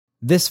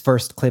This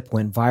first clip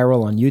went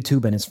viral on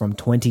YouTube and is from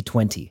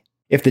 2020.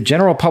 If the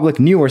general public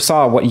knew or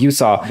saw what you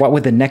saw, what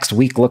would the next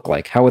week look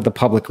like? How would the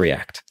public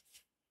react?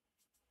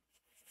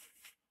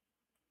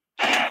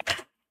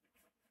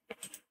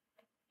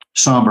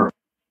 Somber.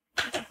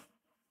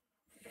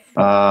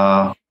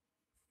 I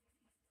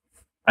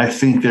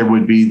think there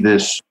would be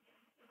this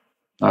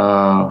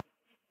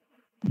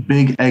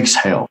big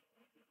exhale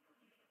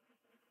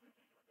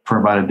for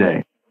about a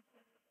day.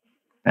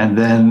 And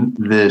then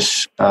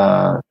this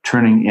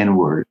turning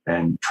inward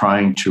and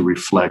trying to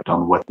reflect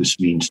on what this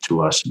means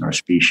to us and our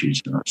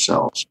species and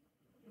ourselves.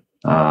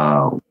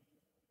 I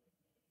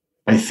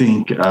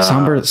think...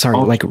 somber,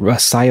 like a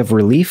sigh of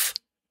relief?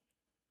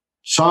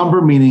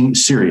 Somber meaning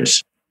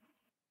serious.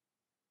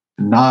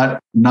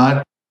 Not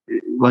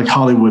like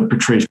Hollywood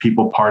portrays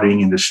people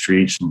partying in the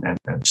streets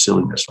and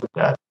silliness like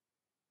that.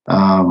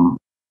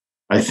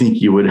 I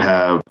think you would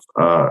have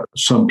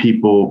some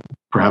people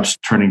perhaps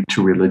turning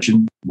to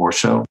religion more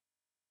so.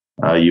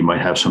 You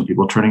might have some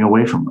people turning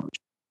away from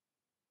religion.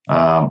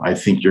 I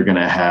think you're going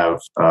to have,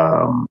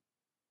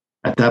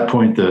 at that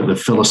point, the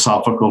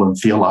philosophical and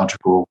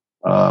theological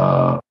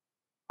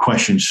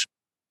questions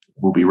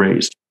will be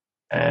raised,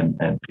 and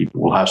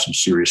people will have some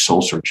serious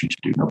soul searching to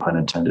do, no pun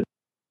intended.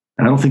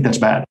 And I don't think that's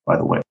bad, by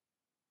the way.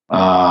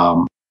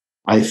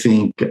 I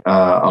think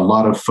a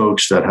lot of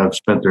folks that have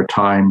spent their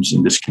times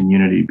in this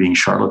community being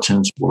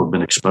charlatans will have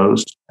been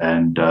exposed,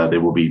 and they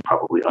will be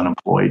probably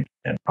unemployed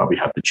and probably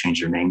have to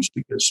change their names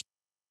because,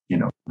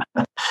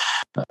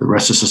 the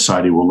rest of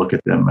society will look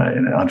at them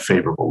in an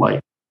unfavorable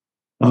light.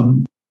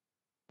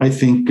 I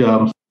think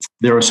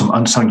there are some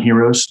unsung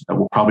heroes that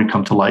will probably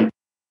come to light,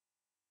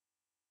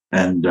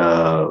 and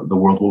the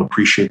world will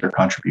appreciate their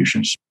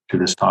contributions to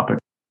this topic.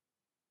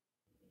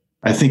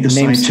 I think the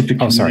scientific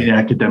community and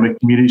academic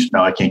communities,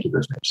 no, I can't give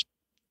those names.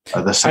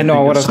 I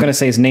know what I was going to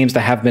say is names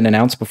that have been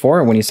announced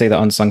before when you say the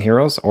unsung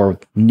heroes, or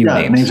new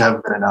names. Names that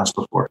haven't been announced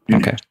before.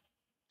 Okay.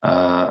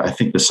 I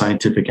think the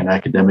scientific and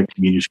academic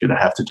community is going to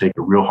have to take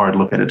a real hard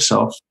look at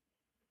itself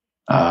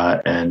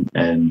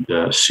and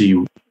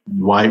see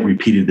why it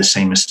repeated the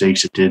same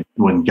mistakes it did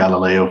when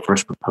Galileo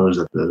first proposed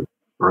that the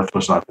Earth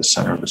was not the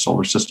center of the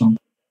solar system.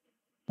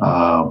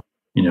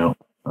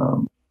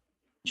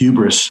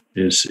 Hubris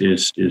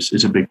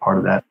is a big part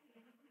of that.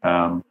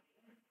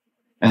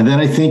 And then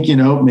I think,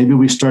 maybe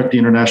we start the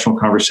international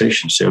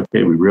conversation, say,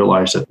 okay, we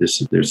realize that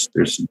there's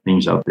some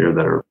things out there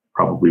that are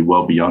probably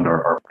well beyond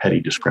our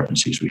petty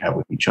discrepancies we have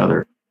with each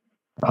other.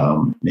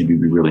 Maybe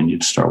we really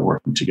need to start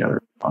working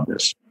together on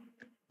this.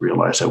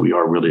 Realize that we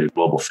are really a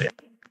global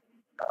family.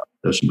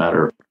 Doesn't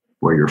matter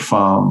where you're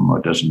from, or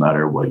it doesn't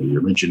matter what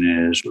your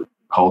religion is, or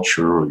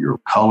culture, or your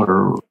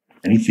color, or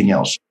anything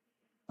else.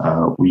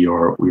 We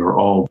are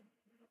all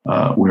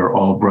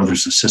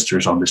brothers and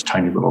sisters on this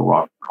tiny little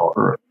rock called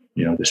Earth.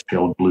 This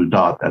pale blue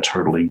dot that's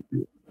hurtling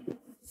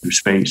through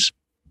space.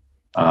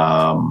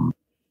 It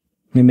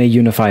may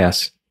unify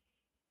us.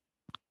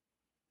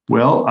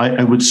 Well,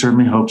 I would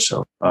certainly hope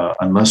so,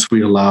 unless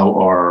we allow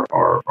our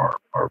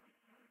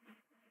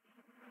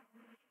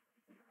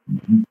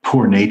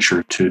poor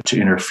nature to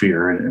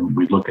interfere, and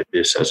we look at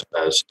this as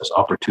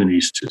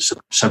opportunities to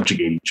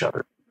subjugate each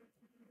other.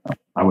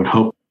 I would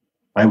hope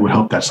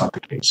that's not the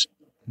case.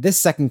 This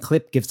second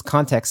clip gives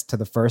context to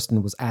the first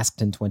and was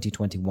asked in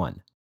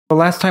 2021. The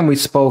last time we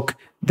spoke,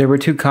 there were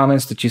two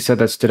comments that you said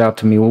that stood out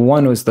to me. Well,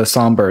 one was the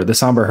somber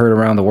heard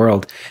around the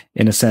world,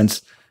 in a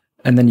sense,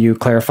 and then you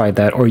clarified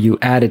that, or you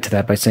added to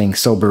that by saying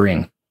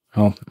sobering.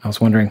 Oh, I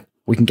was wondering,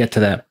 we can get to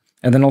that.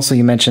 And then also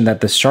you mentioned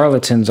that the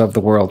charlatans of the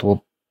world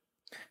will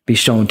be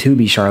shown to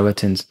be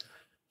charlatans.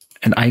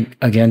 And I,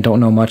 again,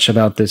 don't know much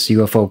about this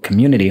UFO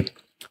community,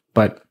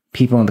 but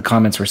people in the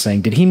comments were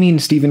saying, did he mean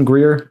Stephen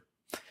Greer?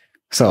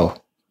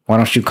 So why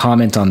don't you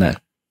comment on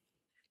that?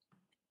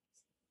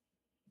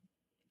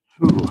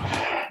 Ooh.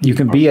 You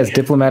can be as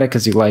diplomatic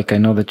as you like. I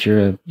know that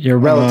you're a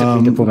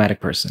relatively diplomatic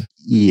person.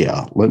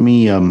 Yeah. Let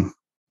me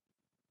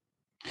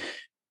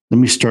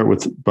start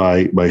with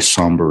by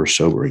somber or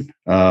sobering.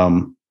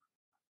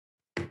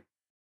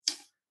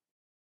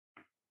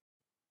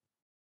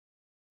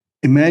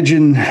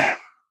 Imagine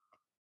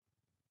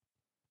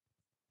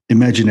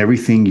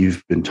everything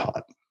you've been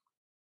taught,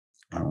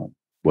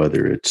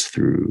 whether it's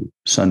through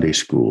Sunday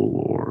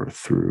school or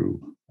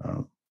through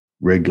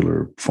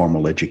regular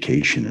formal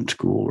education in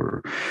school,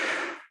 or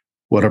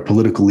what our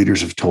political leaders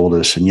have told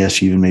us. And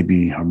yes, even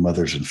maybe our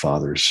mothers and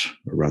fathers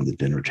around the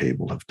dinner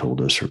table have told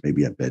us, or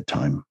maybe at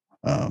bedtime,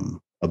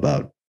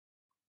 about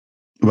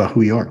who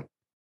we are,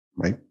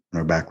 right? And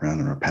our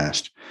background and our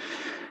past.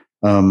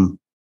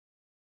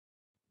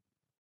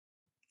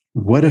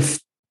 What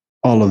if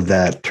all of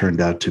that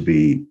turned out to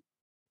be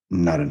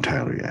not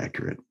entirely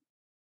accurate?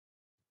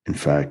 In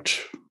fact,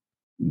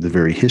 the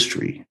very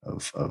history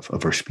of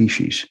our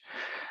species,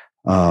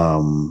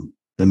 the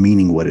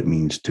meaning, what it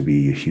means to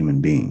be a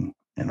human being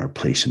and our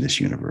place in this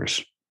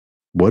universe.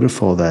 What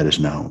if all that is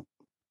now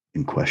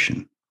in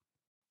question?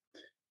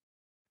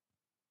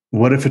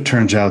 What if it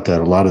turns out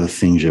that a lot of the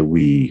things that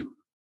we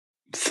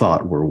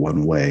thought were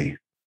one way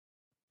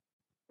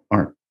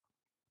aren't?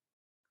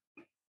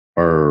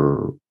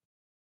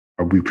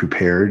 are we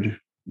prepared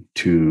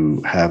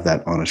to have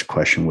that honest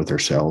question with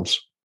ourselves?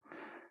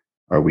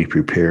 Are we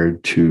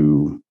prepared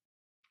to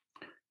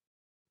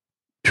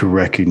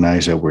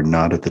recognize that we're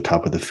not at the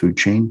top of the food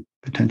chain,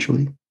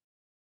 potentially?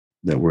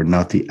 That we're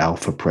not the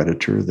alpha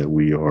predator, that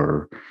we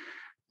are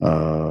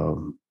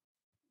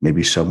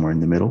maybe somewhere in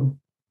the middle?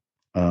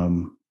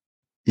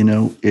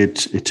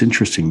 It's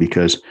interesting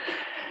because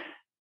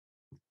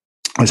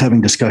I was having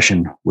a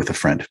discussion with a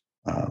friend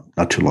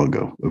not too long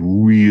ago. A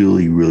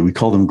really, we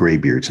call them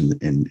graybeards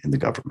in the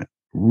government.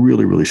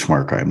 Really, really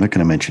smart guy. I'm not going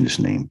to mention his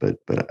name, but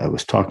I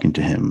was talking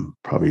to him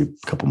probably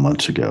a couple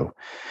months ago.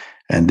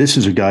 And this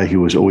is a guy who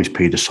was always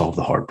paid to solve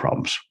the hard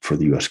problems for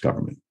the U.S.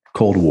 government.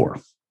 Cold War.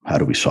 How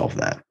do we solve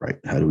that? Right?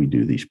 How do we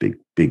do these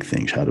big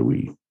things? How do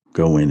we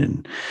go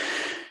in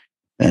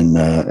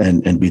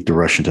and beat the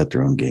Russians at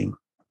their own game?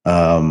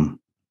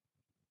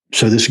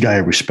 So this guy I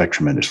respect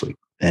tremendously,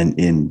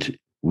 and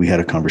we had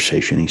a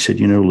conversation. He said,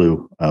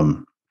 Lou,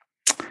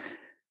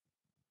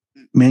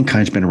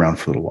 mankind's been around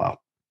for a little while.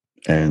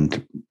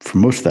 And for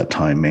most of that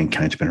time,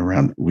 mankind's been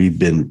around. We've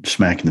been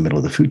smack in the middle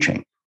of the food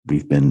chain.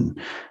 We've been,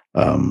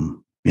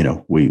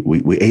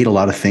 we ate a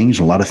lot of things.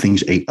 A lot of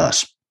things ate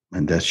us.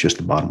 And that's just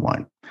the bottom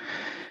line.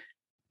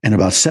 And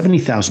about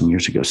 70,000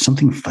 years ago,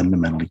 something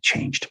fundamentally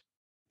changed.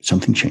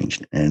 Something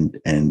changed.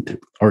 And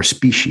our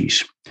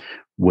species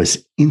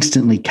was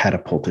instantly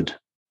catapulted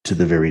to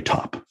the very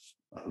top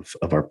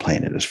of our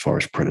planet as far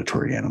as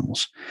predatory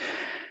animals.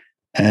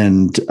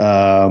 And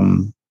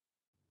now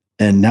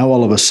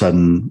all of a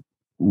sudden,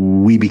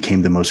 we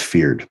became the most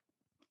feared.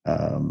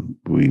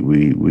 We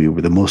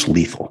were the most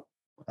lethal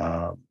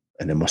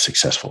and the most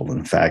successful. And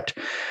in fact,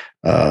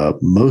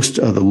 most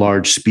of the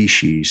large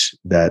species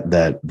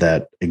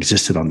that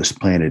existed on this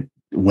planet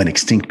went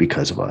extinct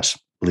because of us.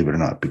 Believe it or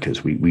not,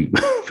 because we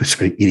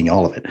started eating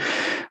all of it.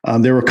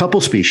 There were a couple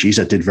species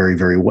that did very,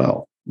 very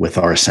well with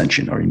our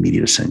ascension, our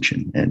immediate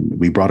ascension. And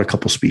we brought a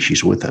couple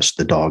species with us.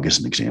 The dog is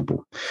an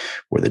example,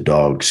 where the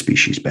dog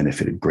species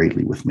benefited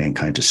greatly with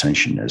mankind's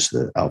ascension as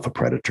the alpha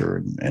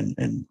predator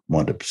and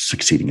wound up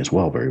succeeding as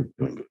well,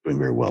 doing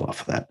very well off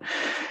of that.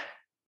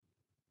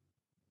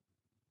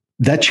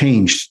 That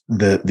changed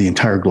the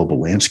entire global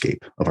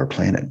landscape of our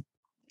planet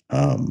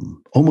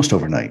almost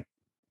overnight.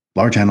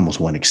 Large animals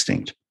went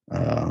extinct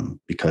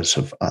because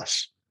of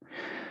us.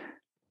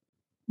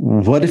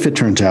 What if it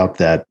turns out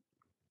that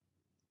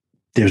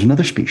there's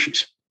another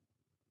species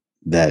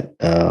that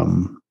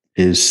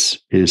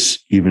is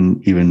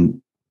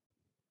even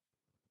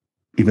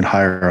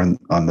higher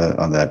on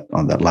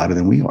that ladder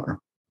than we are?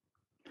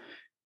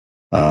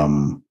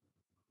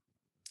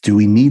 Do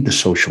we need the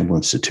social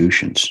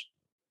institutions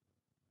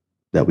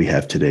that we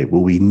have today?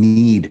 Will we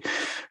need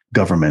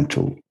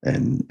governmental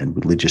and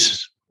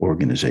religious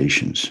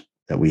organizations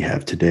that we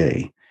have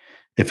today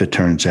if it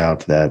turns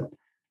out that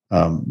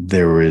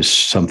there is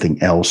something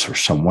else or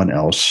someone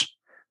else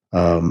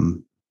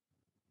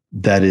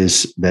that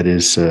is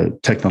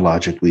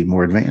technologically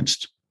more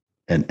advanced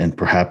and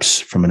perhaps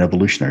from an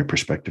evolutionary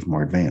perspective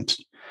more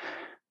advanced?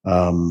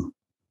 Have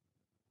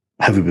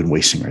we been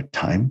wasting our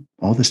time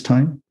all this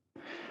time,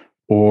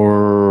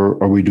 or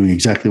are we doing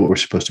exactly what we're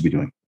supposed to be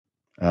doing?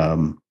 Are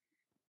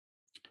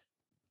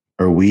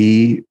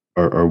we?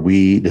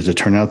 Does it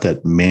turn out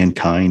that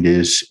mankind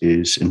is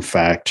in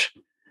fact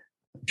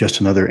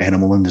just another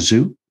animal in the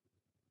zoo?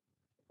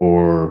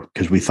 Or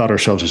because we thought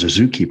ourselves as a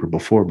zookeeper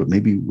before, but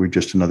maybe we're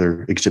just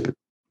another exhibit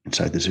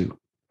inside the zoo.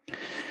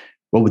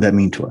 What would that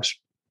mean to us?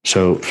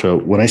 So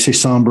when I say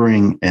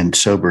sombering and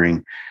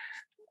sobering,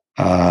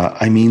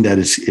 I mean that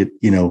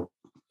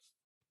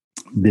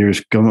there's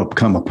going to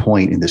come a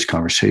point in this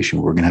conversation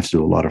where we're going to have to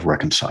do a lot of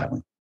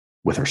reconciling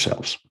with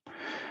ourselves,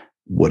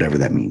 whatever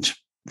that means,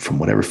 from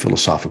whatever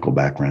philosophical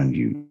background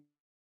you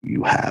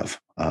have.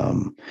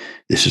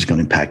 This is going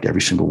to impact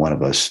every single one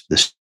of us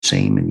the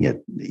same and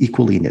yet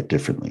equally and yet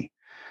differently.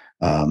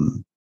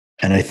 And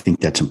I think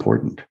that's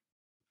important.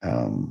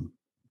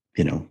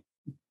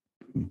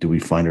 Do we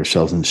find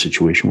ourselves in a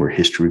situation where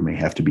history may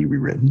have to be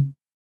rewritten?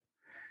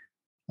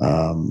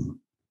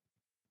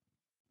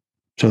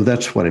 So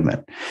that's what I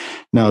meant.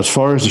 Now, as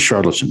far as the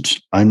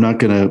charlatans, I'm not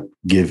going to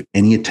give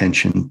any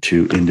attention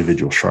to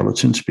individual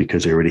charlatans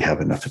because they already have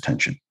enough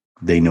attention.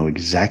 They know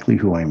exactly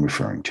who I'm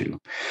referring to.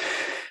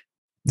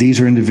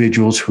 These are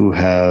individuals who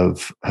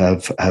have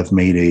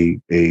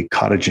made a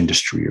cottage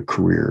industry a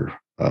career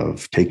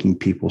of taking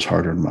people's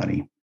hard-earned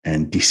money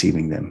and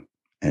deceiving them.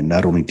 And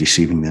not only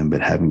deceiving them,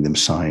 but having them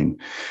sign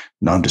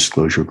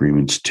non-disclosure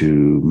agreements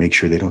to make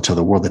sure they don't tell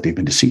the world that they've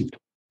been deceived.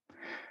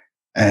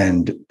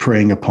 And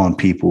preying upon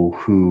people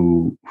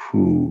who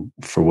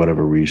for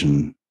whatever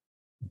reason,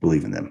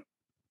 believe in them.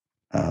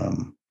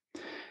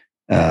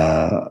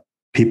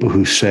 People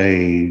who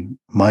say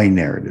my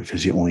narrative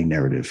is the only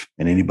narrative,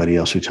 and anybody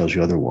else who tells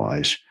you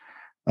otherwise,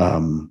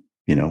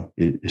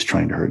 is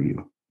trying to hurt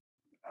you.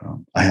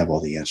 I have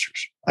all the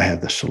answers. I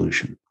have the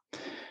solution.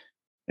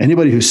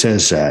 Anybody who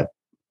says that,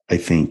 I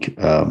think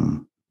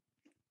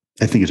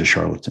is a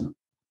charlatan.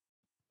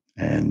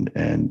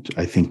 And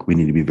I think we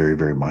need to be very,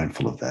 very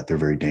mindful of that. They're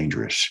very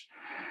dangerous.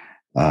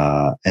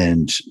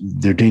 And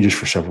they're dangerous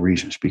for several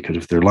reasons, because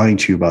if they're lying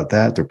to you about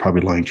that, they're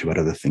probably lying to you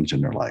about other things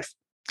in their life,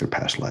 their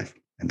past life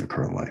and their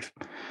current life,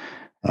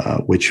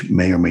 which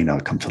may or may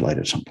not come to light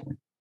at some point.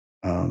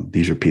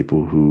 These are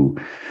people who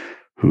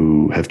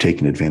have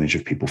taken advantage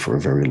of people for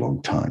a very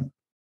long time.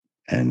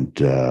 And,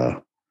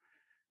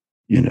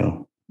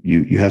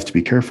 you have to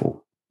be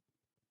careful,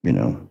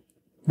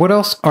 What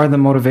else are the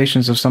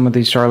motivations of some of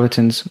these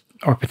charlatans,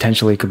 or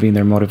potentially could be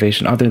their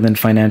motivation other than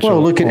financial?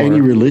 Well, look at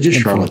any religious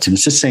influence? charlatan.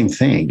 It's the same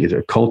thing. It's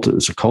a cult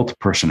of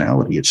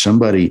personality. It's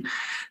somebody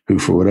who,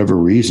 for whatever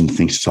reason,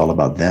 thinks it's all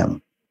about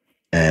them,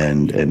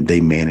 and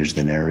they manage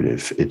the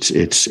narrative.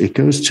 It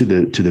goes to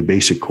the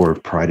basic core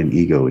of pride and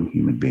ego in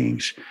human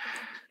beings,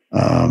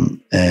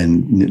 and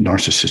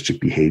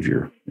narcissistic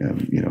behavior.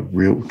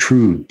 Real,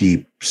 true,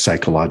 deep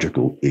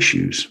psychological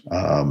issues.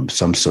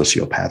 Some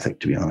sociopathic,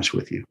 to be honest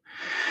with you.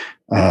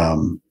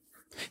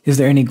 Is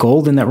there any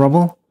gold in that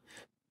rubble?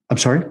 I'm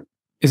sorry?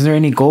 Is there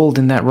any gold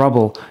in that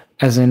rubble?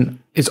 As in,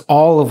 is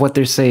all of what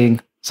they're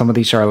saying, some of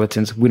these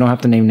charlatans, we don't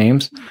have to name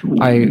names?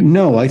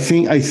 No, I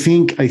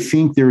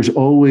think there's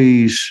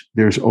always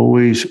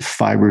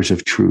fibers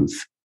of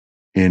truth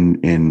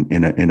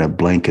in a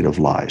blanket of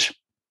lies.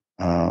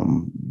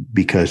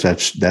 Because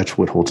that's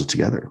what holds it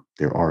together.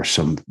 There are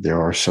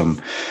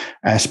some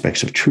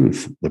aspects of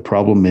truth. The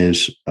problem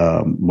is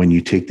when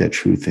you take that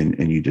truth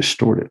and you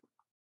distort it.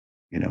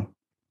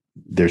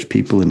 There's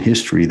people in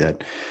history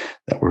that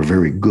were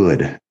very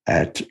good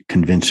at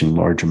convincing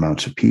large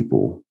amounts of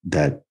people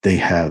that they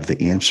have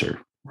the answer,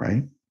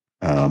 right?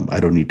 I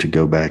don't need to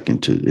go back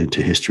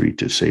into history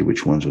to say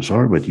which ones those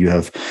are, but you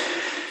have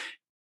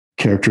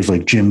characters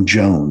like Jim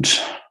Jones.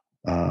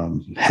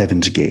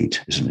 Heaven's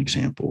Gate is an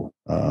example.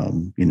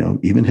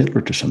 Even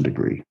Hitler to some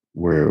degree,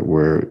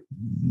 where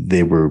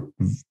they were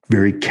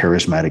very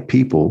charismatic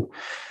people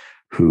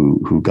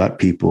who got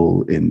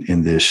people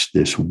in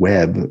this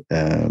web,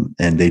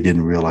 and they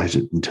didn't realize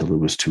it until it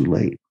was too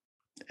late.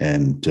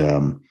 And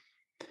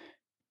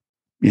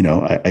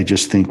I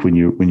just think when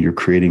you're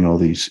creating all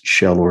these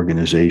shell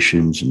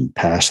organizations and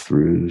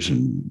pass-throughs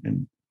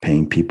and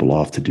paying people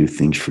off to do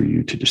things for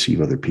you to deceive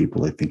other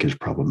people, I think is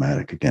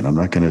problematic. Again, I'm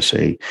not going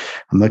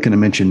to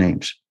mention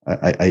names.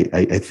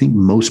 I think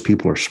most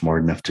people are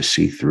smart enough to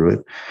see through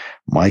it.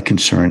 My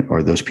concern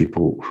are those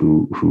people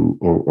who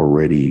are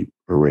already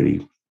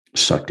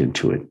sucked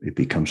into it. It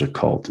becomes a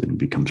cult and it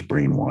becomes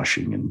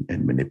brainwashing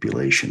and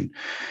manipulation.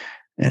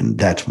 And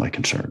that's my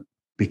concern,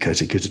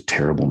 because it gives a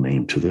terrible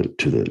name to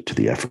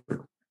the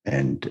effort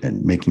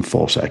and making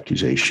false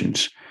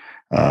accusations.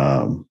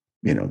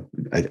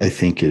 I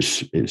think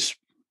is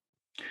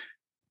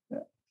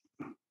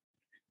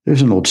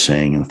there's an old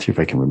saying, and let's see if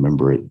I can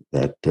remember it,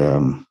 that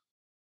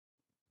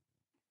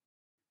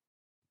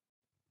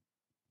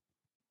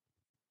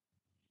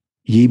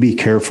ye be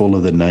careful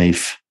of the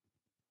knife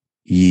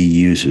ye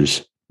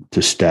uses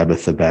to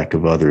stabbeth the back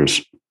of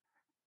others,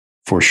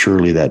 for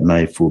surely that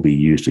knife will be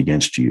used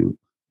against you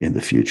in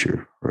the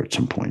future or at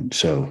some point.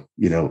 So,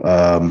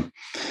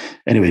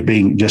 anyway,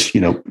 being just,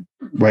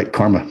 right.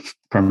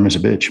 Karma's a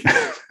bitch.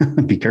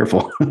 Be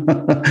careful.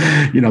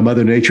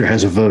 Mother Nature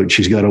has a vote.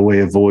 She's got a way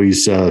of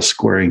always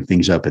squaring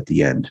things up at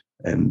the end.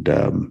 And,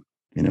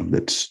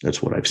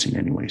 that's what I've seen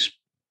anyways.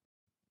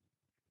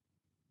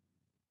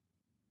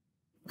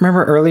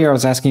 Remember earlier I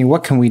was asking you,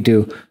 what can we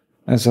do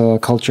as a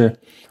culture?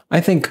 I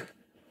think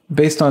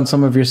based on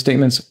some of your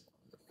statements,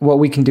 what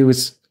we can do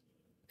is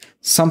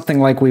something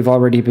like we've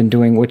already been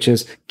doing, which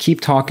is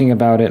keep talking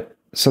about it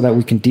so that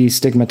we can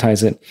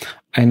destigmatize it.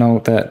 I know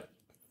that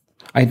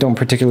I don't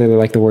particularly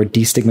like the word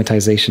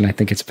destigmatization. I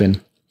think it's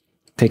been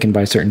taken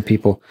by certain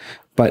people,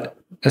 but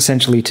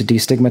essentially to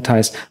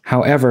destigmatize.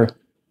 However,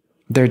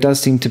 there does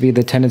seem to be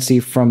the tendency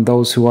from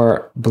those who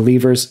are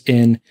believers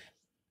in,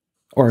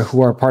 or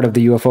who are part of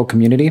the UFO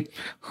community,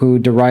 who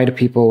deride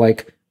people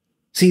like,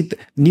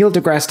 Neil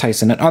deGrasse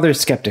Tyson and other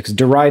skeptics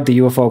deride the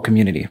UFO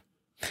community.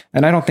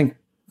 And I don't think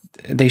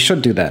they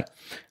should do that.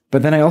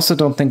 But then I also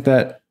don't think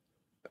that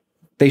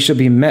they should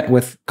be met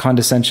with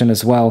condescension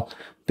as well,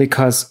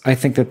 because I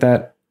think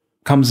that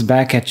comes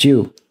back at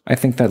you. I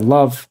think that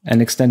love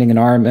and extending an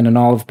arm and an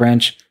olive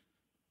branch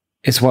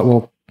is what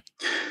will.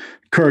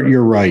 Kurt,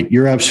 you're right.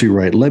 You're absolutely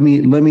right. Let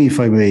me, if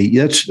I may,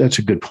 that's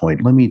a good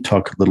point. Let me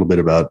talk a little bit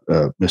about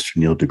Mr.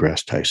 Neil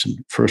deGrasse Tyson.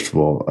 First of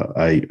all,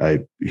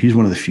 he's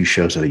one of the few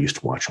shows that I used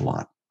to watch a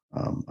lot.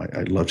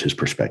 I loved his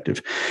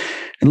perspective.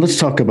 And let's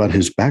talk about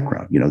his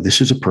background. This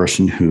is a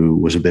person who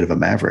was a bit of a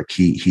maverick.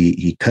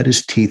 He cut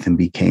his teeth and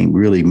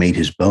really made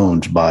his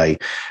bones by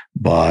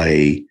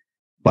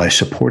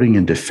supporting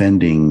and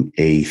defending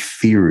a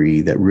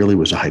theory that really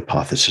was a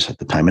hypothesis at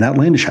the time, an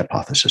outlandish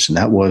hypothesis. And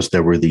that was,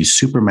 there were these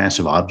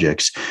supermassive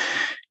objects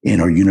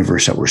in our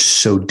universe that were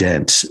so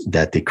dense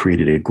that they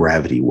created a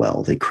gravity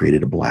well. They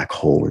created a black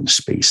hole in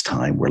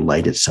space-time where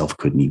light itself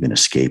couldn't even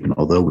escape. And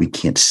although we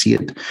can't see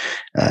it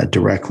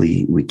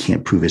directly, we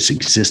can't prove its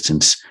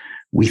existence,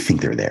 we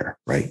think they're there,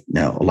 right?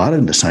 Now, a lot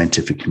of the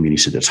scientific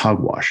community said that's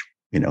hogwash.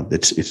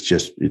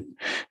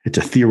 It's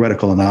a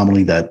theoretical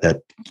anomaly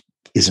that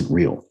isn't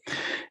real.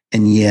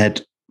 And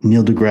yet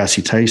Neil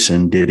deGrasse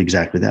Tyson did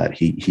exactly that.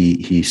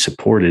 He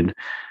supported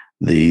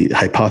the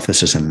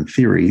hypothesis and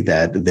theory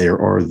that there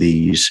are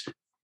these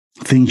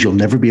things you'll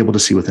never be able to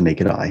see with the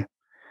naked eye,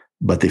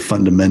 but they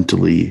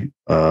fundamentally,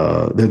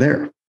 they're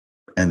there,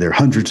 and they're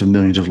hundreds of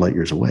millions of light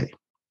years away.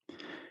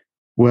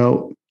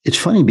 Well, it's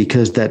funny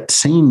because that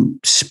same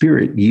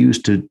spirit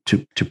used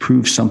to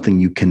prove something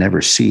you can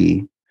never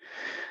see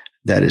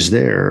that is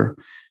there,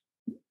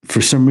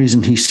 for some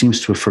reason, he seems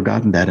to have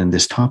forgotten that in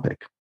this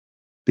topic,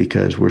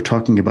 because we're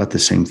talking about the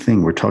same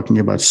thing. We're talking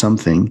about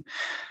something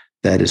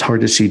that is hard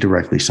to see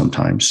directly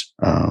sometimes,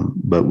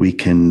 but we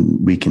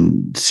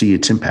can see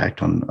its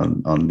impact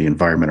on the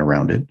environment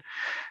around it,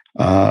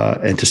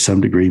 and to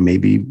some degree,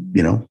 maybe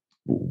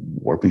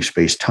warping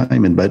space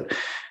time. But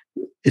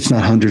it's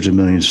not hundreds of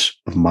millions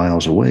of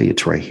miles away.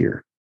 It's right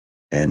here,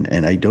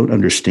 and I don't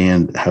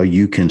understand how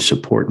you can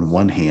support, on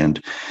one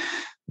hand,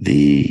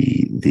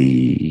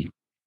 the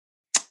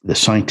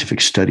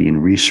scientific study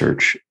and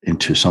research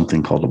into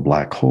something called a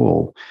black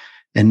hole,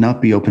 and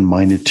not be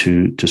open-minded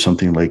to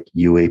something like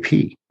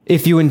UAP.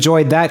 If you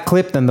enjoyed that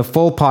clip, then the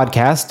full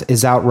podcast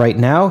is out right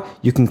now.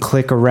 You can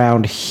click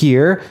around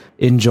here.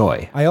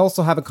 Enjoy. I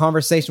also have a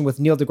conversation with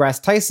Neil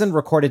deGrasse Tyson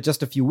recorded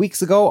just a few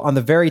weeks ago on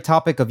the very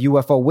topic of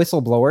UFO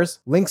whistleblowers.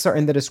 Links are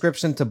in the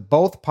description to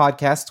both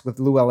podcasts with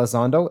Lou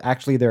Elizondo.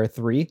 Actually, there are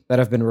 3 that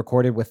have been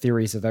recorded with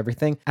Theories of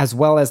Everything, as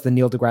well as the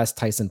Neil deGrasse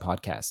Tyson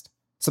podcast.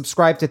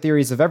 Subscribe to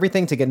Theories of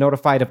Everything to get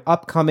notified of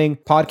upcoming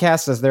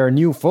podcasts, as there are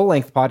new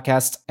full-length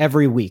podcasts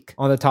every week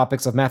on the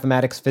topics of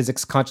mathematics,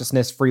 physics,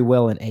 consciousness, free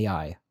will, and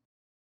AI.